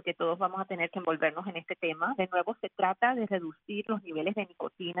importante, porque todos vamos a tener que envolvernos en este tema. De nuevo, se trata de reducir los niveles de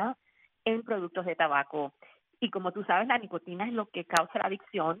nicotina en productos de tabaco, y como tú sabes, la nicotina es lo que causa la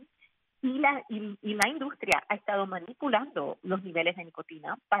adicción, y la industria ha estado manipulando los niveles de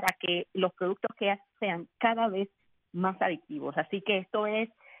nicotina para que los productos que sean cada vez más adictivos. Así que esto es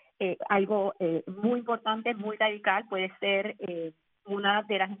algo muy importante, muy radical. Puede ser una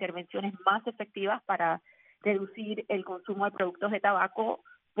de las intervenciones más efectivas para reducir el consumo de productos de tabaco,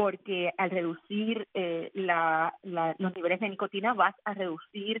 porque al reducir los niveles de nicotina vas a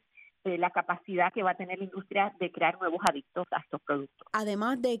reducir la capacidad que va a tener la industria de crear nuevos adictos a estos productos.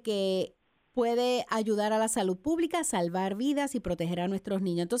 Además de que puede ayudar a la salud pública, salvar vidas y proteger a nuestros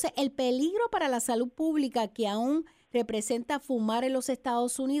niños. Entonces, el peligro para la salud pública que aún representa fumar en los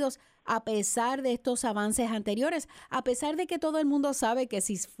Estados Unidos, a pesar de estos avances anteriores, a pesar de que todo el mundo sabe que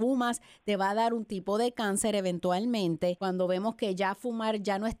si fumas te va a dar un tipo de cáncer eventualmente, cuando vemos que ya fumar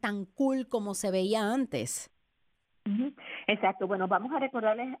ya no es tan cool como se veía antes. Exacto. Bueno, vamos a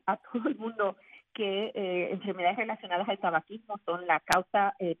recordarles a todo el mundo que enfermedades relacionadas al tabaquismo son la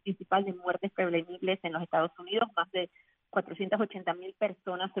causa principal de muertes prevenibles en los Estados Unidos. Más de 480,000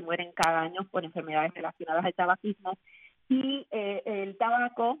 personas se mueren cada año por enfermedades relacionadas al tabaquismo, y el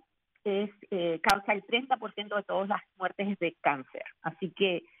tabaco causa el 30% de todas las muertes de cáncer. Así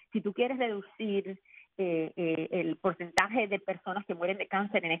que si tú quieres reducir el porcentaje de personas que mueren de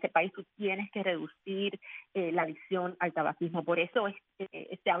cáncer en este país, tú tienes que reducir la adicción al tabaquismo. Por eso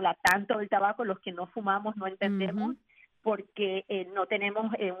se habla tanto del tabaco. Los que no fumamos no entendemos, porque no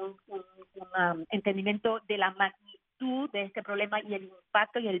tenemos un entendimiento de la magnitud de este problema y el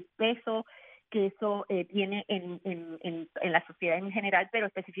impacto y el peso que eso tiene en la sociedad en general, pero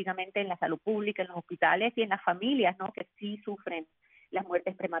específicamente en la salud pública, en los hospitales y en las familias, ¿no?, que sí sufren las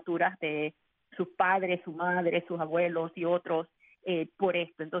muertes prematuras de sus padres, su madre, sus abuelos y otros por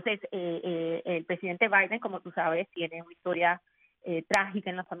esto. Entonces, el presidente Biden, como tú sabes, tiene una historia trágica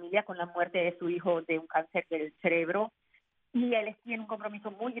en la familia con la muerte de su hijo de un cáncer del cerebro, y él tiene un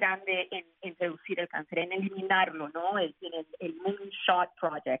compromiso muy grande en reducir el cáncer, en eliminarlo, ¿no? Él tiene el Moonshot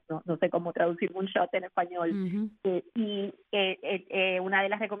Project, no sé cómo traducir Moonshot en español, y una de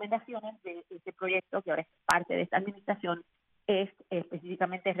las recomendaciones de este proyecto, que ahora es parte de esta administración, es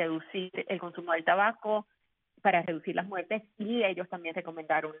específicamente reducir el consumo del tabaco para reducir las muertes, y ellos también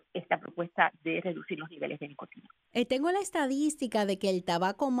recomendaron esta propuesta de reducir los niveles de nicotina. Tengo la estadística de que el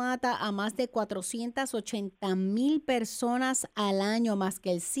tabaco mata a más de 480,000 personas al año, más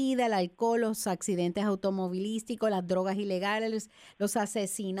que el SIDA, el alcohol, los accidentes automovilísticos, las drogas ilegales, los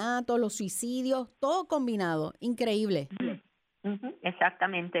asesinatos, los suicidios, todo combinado. Increíble.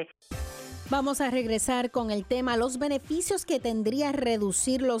 Exactamente. Vamos a regresar con el tema los beneficios que tendría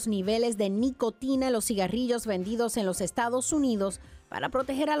reducir los niveles de nicotina en los cigarrillos vendidos en los Estados Unidos para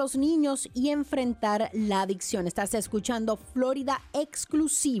proteger a los niños y enfrentar la adicción. Estás escuchando Florida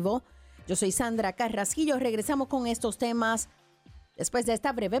Exclusivo. Yo soy Sandra Carrasquillo. Regresamos con estos temas después de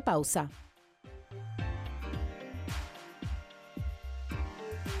esta breve pausa.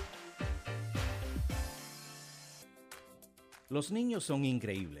 Los niños son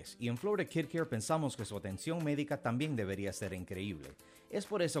increíbles y en Florida Kid Care pensamos que su atención médica también debería ser increíble. Es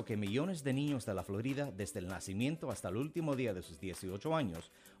por eso que millones de niños de la Florida, desde el nacimiento hasta el último día de sus 18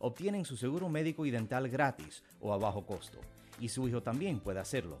 años, obtienen su seguro médico y dental gratis o a bajo costo. Y su hijo también puede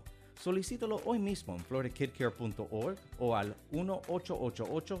hacerlo. Solicítalo hoy mismo en floridakidcare.org o al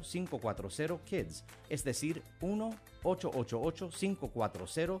 1-888-540-KIDS, es decir,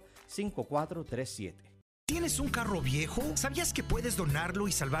 1-888-540-5437. ¿Tienes un carro viejo? ¿Sabías que puedes donarlo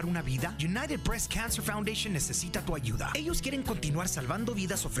y salvar una vida? United Breast Cancer Foundation necesita tu ayuda. Ellos quieren continuar salvando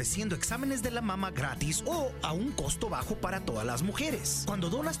vidas ofreciendo exámenes de la mama gratis o a un costo bajo para todas las mujeres. Cuando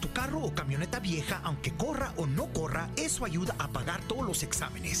donas tu carro o camioneta vieja, aunque corra o no corra, eso ayuda a pagar todos los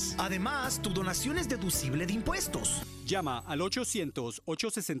exámenes. Además, tu donación es deducible de impuestos. Llama al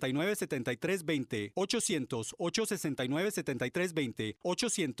 800-869-7320, 800-869-7320,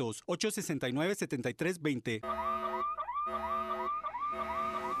 800-869-7320.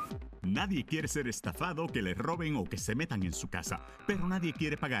 Nadie quiere ser estafado, que le roben o que se metan en su casa, pero nadie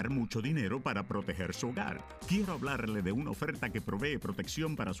quiere pagar mucho dinero para proteger su hogar. Quiero hablarle de una oferta que provee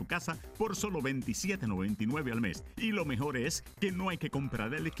protección para su casa por solo $27.99 al mes. Y lo mejor es que no hay que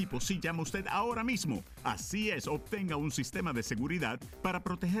comprar el equipo si llama usted ahora mismo. Así es, obtenga un sistema de seguridad para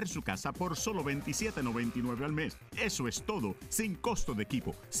proteger su casa por solo $27.99 al mes. Eso es todo, sin costo de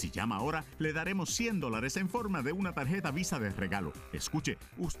equipo. Si llama ahora, le daremos $100 en forma de una tarjeta Visa de regalo. Escuche,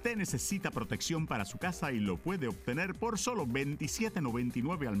 usted necesita protección para su casa y lo puede obtener por solo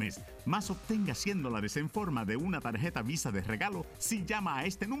 $27.99 al mes. Más obtenga $100 en forma de una tarjeta Visa de regalo si llama a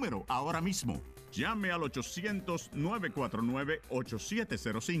este número ahora mismo. Llame al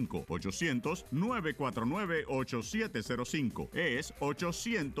 800-949-8705. 800-949-8705. Es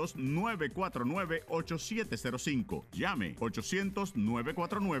 800-949-8705. Llame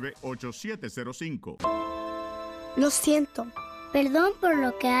 800-949-8705. Lo siento. Perdón por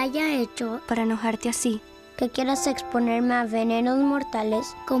lo que haya hecho para enojarte así. Que quieras exponerme a venenos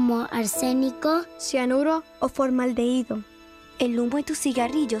mortales como arsénico, cianuro o formaldehído. El humo de tus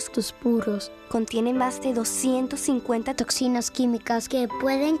cigarrillos, tus puros, contienen más de 250 toxinas químicas que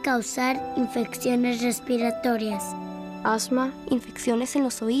pueden causar infecciones respiratorias, asma, infecciones en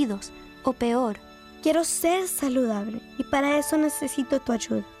los oídos o peor. Quiero ser saludable y para eso necesito tu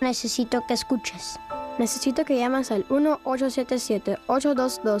ayuda. Necesito que escuches. Necesito que llames al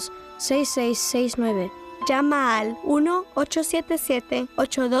 1-877-822-6669. Llama al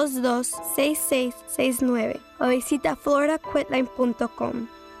 1-877-822-6669 o visita floridaquitline.com.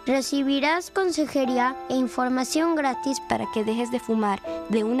 Recibirás consejería e información gratis para que dejes de fumar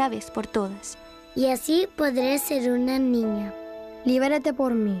de una vez por todas. Y así podré ser una niña. Libérate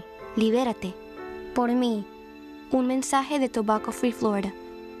por mí. Libérate. Por mí. Un mensaje de Tobacco Free Florida.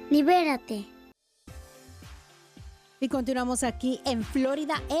 Libérate. Y continuamos aquí en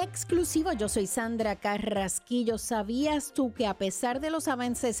Florida Exclusivo. Yo soy Sandra Carrasquillo. ¿Sabías tú que a pesar de los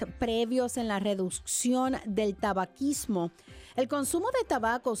avances previos en la reducción del tabaquismo, el consumo de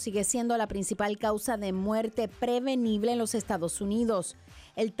tabaco sigue siendo la principal causa de muerte prevenible en los Estados Unidos?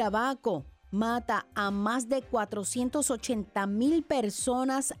 El tabaco mata a más de 480,000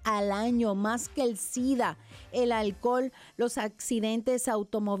 personas al año, más que el SIDA, el alcohol, los accidentes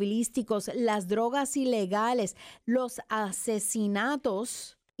automovilísticos, las drogas ilegales, los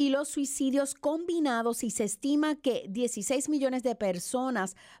asesinatos y los suicidios combinados, y se estima que 16 millones de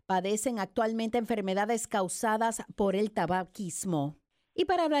personas padecen actualmente enfermedades causadas por el tabaquismo. Y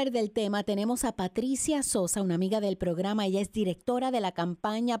para hablar del tema tenemos a Patricia Sosa, una amiga del programa. Ella es directora de la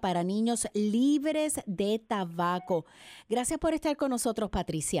campaña para niños libres de tabaco. Gracias por estar con nosotros,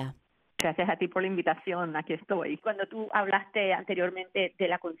 Patricia. Gracias a ti por la invitación, aquí estoy. Cuando tú hablaste anteriormente de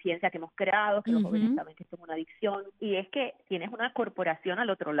la conciencia que hemos creado, que los jóvenes saben que esto es una adicción, y es que tienes una corporación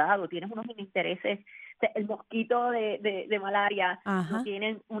al otro lado, tienes unos intereses, el mosquito de malaria, no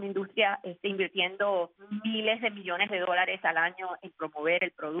tienen una industria invirtiendo miles de millones de dólares al año en promover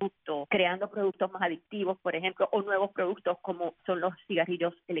el producto, creando productos más adictivos, por ejemplo, o nuevos productos como son los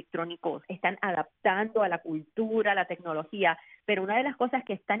cigarrillos electrónicos. Están adaptando a la cultura, a la tecnología, pero una de las cosas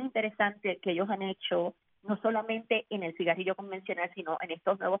que es tan interesante que ellos han hecho, no solamente en el cigarrillo convencional, sino en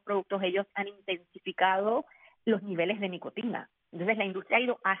estos nuevos productos, ellos han intensificado los niveles de nicotina. Entonces la industria ha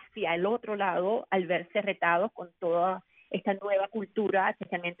ido hacia el otro lado al verse retados con toda esta nueva cultura,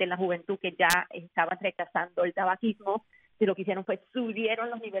 especialmente en la juventud que ya estaba rechazando el tabaquismo. Y lo que hicieron fue subieron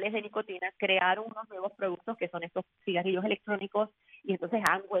los niveles de nicotina, crearon unos nuevos productos que son estos cigarrillos electrónicos y entonces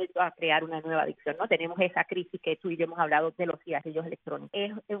han vuelto a crear una nueva adicción, ¿no? Tenemos esa crisis que tú y yo hemos hablado de los cigarrillos electrónicos.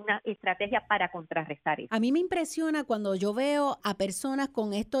 Es una estrategia para contrarrestar eso. A mí me impresiona cuando yo veo a personas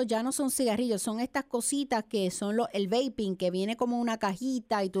con esto, ya no son cigarrillos, son estas cositas que son el vaping, que viene como una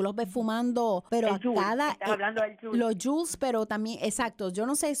cajita y tú los ves fumando, pero el a Juul, cada... estás hablando del Juul. Los Juuls, pero también, exacto, yo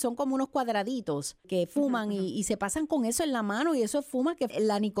no sé, son como unos cuadraditos que fuman y se pasan con eso en la mano y eso fuma, que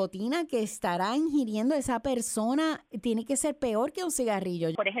la nicotina que estará ingiriendo esa persona tiene que ser peor que un cigarrillo.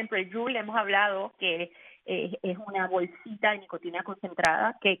 Por ejemplo, el Juul, hemos hablado que es una bolsita de nicotina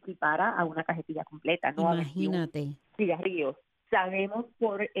concentrada que equipara a una cajetilla completa, ¿no? Imagínate. Cigarrillos. Sabemos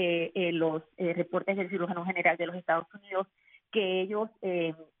por los reportes del cirujano general de los Estados Unidos que ellos,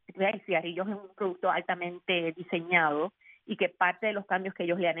 el cigarrillo es un producto altamente diseñado y que parte de los cambios que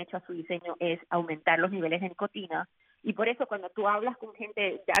ellos le han hecho a su diseño es aumentar los niveles de nicotina. Y por eso cuando tú hablas con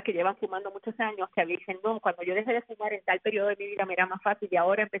gente ya que llevan fumando muchos años, que dicen, no, cuando yo dejé de fumar en tal periodo de mi vida me era más fácil y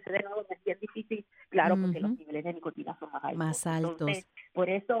ahora empecé de nuevo, me es bien difícil. Claro, porque los niveles de nicotina son más altos. Más altos. Entonces, por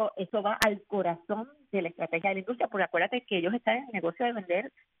eso va al corazón de la estrategia de la industria, porque acuérdate que ellos están en el negocio de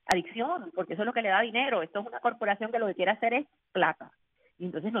vender adicción, porque eso es lo que le da dinero. Esto es una corporación que lo que quiere hacer es plata. Y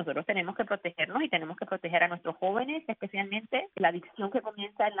entonces nosotros tenemos que protegernos y tenemos que proteger a nuestros jóvenes, especialmente. La adicción que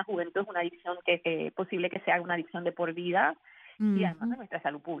comienza en la juventud es una adicción que es posible que sea una adicción de por vida y además de nuestra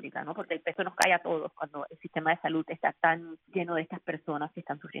salud pública, ¿no? Porque el peso nos cae a todos cuando el sistema de salud está tan lleno de estas personas que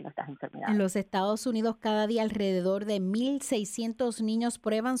están sufriendo estas enfermedades. En los Estados Unidos cada día alrededor de 1,600 niños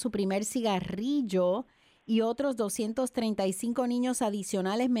prueban su primer cigarrillo y otros 235 niños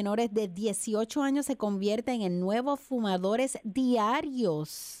adicionales menores de 18 años se convierten en nuevos fumadores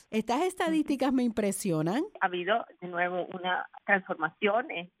diarios. Estas estadísticas me impresionan. Ha habido de nuevo una transformación.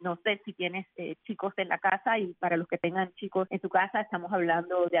 No sé si tienes chicos en la casa y para los que tengan chicos en su casa estamos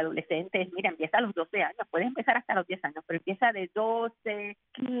hablando de adolescentes. Mira, empieza a los 12 años, puedes empezar hasta los 10 años, pero empieza de 12,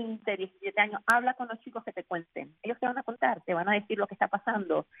 15, 17 años. Habla con los chicos que te cuenten. Ellos te van a contar, te van a decir lo que está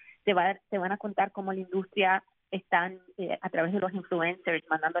pasando, te van a contar cómo la industria están a través de los influencers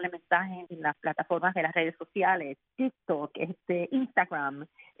mandándole mensajes en las plataformas de las redes sociales, TikTok, Instagram,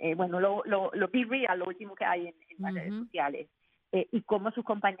 lo Be Real, lo último que hay en las redes sociales, y cómo sus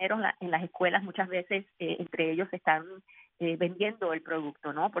compañeros en las escuelas muchas veces entre ellos están vendiendo el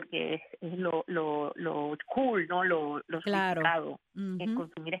producto, ¿no? Porque es lo cool, ¿no? Lo sofisticado en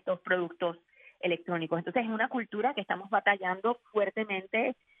consumir estos productos electrónicos. Entonces es una cultura que estamos batallando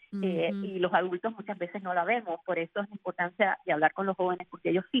fuertemente y los adultos muchas veces no la vemos. Por eso es la importancia de hablar con los jóvenes,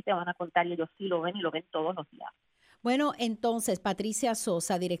 porque ellos sí te van a contar y ellos sí lo ven y lo ven todos los días. Bueno, entonces, Patricia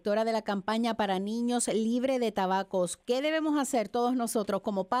Sosa, directora de la campaña para niños libre de tabacos, ¿qué debemos hacer todos nosotros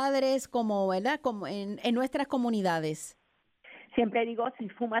como padres, ¿verdad? Como en nuestras comunidades? Siempre digo, si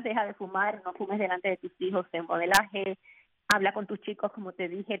fumas, deja de fumar, no fumes delante de tus hijos en modelaje. Habla con tus chicos, como te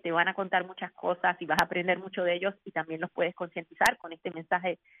dije, te van a contar muchas cosas y vas a aprender mucho de ellos y también los puedes concientizar con este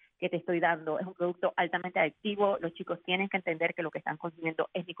mensaje que te estoy dando. Es un producto altamente adictivo. Los chicos tienen que entender que lo que están consumiendo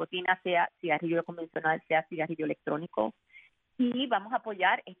es nicotina, sea cigarrillo convencional, sea cigarrillo electrónico. Y vamos a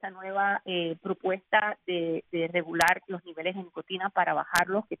apoyar esta nueva propuesta de regular los niveles de nicotina para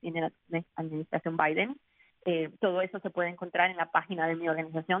bajarlos que tiene la administración Biden. Todo eso se puede encontrar en la página de mi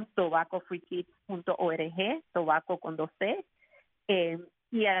organización, tobaccofreekids.org, tobacco con 2 C,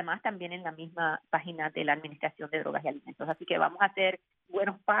 y además también en la misma página de la Administración de Drogas y Alimentos. Así que vamos a ser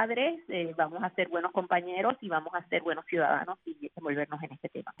buenos padres, vamos a ser buenos compañeros y vamos a ser buenos ciudadanos y envolvernos en este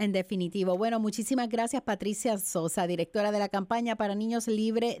tema. En definitivo. Bueno, muchísimas gracias, Patricia Sosa, directora de la campaña para niños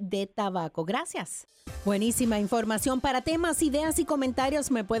libre de tabaco. Gracias. Buenísima información. Para temas, ideas y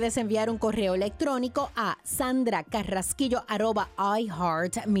comentarios me puedes enviar un correo electrónico a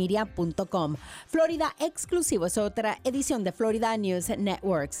sandracarrasquillo@iheartmedia.com. Florida Exclusivo es otra edición de Florida News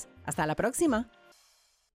Networks. Hasta la próxima.